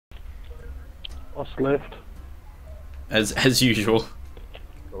Us left. As usual.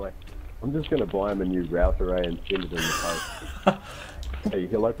 Right. I'm just gonna buy him a new router array and send it in the post. Hey,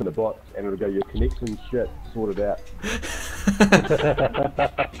 he'll open the box and it'll go, your connection shit, sort it out.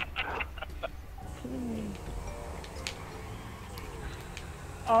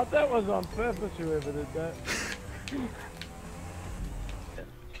 Oh, that was on purpose, whoever did that.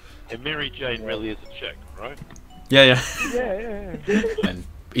 And Mary Jane really is a chick, right? Yeah. Yeah. And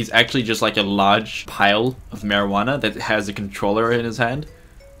he's actually just like a large pile of marijuana that has a controller in his hand.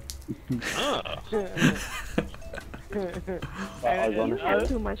 Ah. You have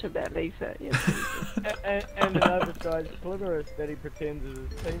too much of that, Lisa. Yes, and an oversized clitoris that he pretends is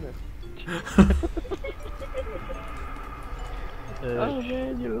his penis. oh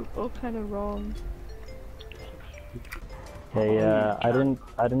man, you're all kind of wrong. Hey, I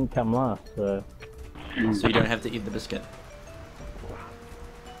didn't come last, so. So you don't have to eat the biscuit.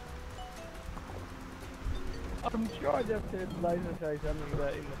 I'm sure I just heard Laser say something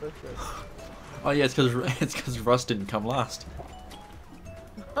about eating the biscuit. Oh yeah, it's because Russ didn't come last.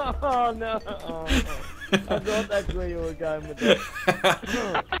 Oh no! Oh. I thought that's where you were going with that.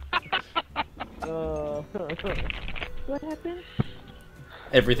 Oh. What happened?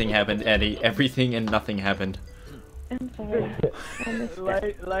 Everything happened, Eddie. Everything and nothing happened. I'm sorry. I missed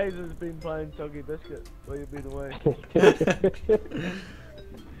that. Laser's been playing Soggy Biscuit while you've been away.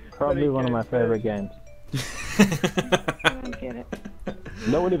 Probably one of my favorite games. I don't get it.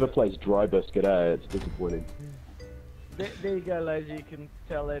 No one ever plays dry biscuit, it's disappointing. There you go, Laser, you can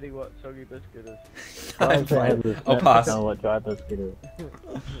tell Eddie what Soggy Biscuit is. I'm fine. I'll pass. I don't know what dry biscuit is.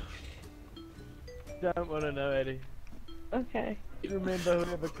 Don't want to know, Eddie. Okay. Remember,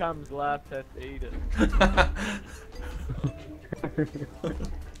 whoever comes last has to eat it.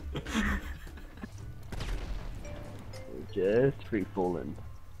 Just free falling.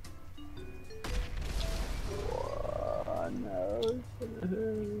 Oh no, it's gonna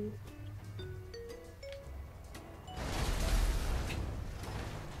hurt.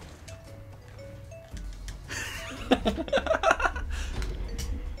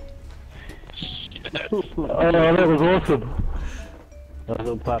 Oh, that was awesome. That was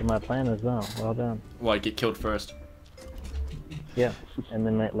all part of my plan as well. Well done. Why get killed first? Yeah, and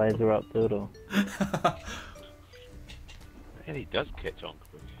then that laser up doodle. And he does catch on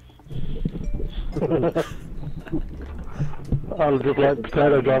quick. I was just like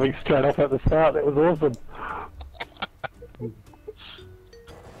potato driving straight off at the start. That was awesome.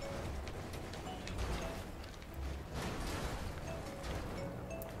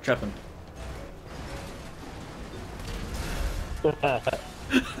 Trap him. I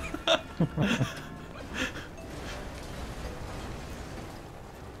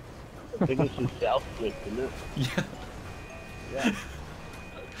think it's just southwest, isn't it? Yeah. Yeah.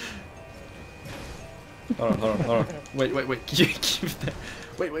 Hold on. Wait. Keep him there.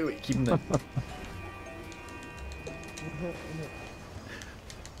 Wait. Keep him there.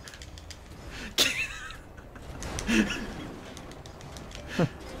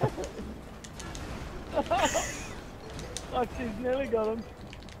 Fuck, she's nearly got him.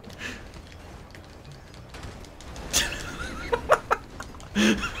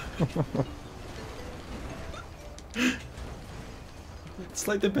 It's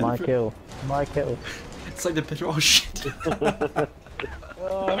like the bit My kill. My kill. It's like the bit. Oh shit.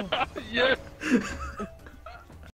 Oh. Yeah!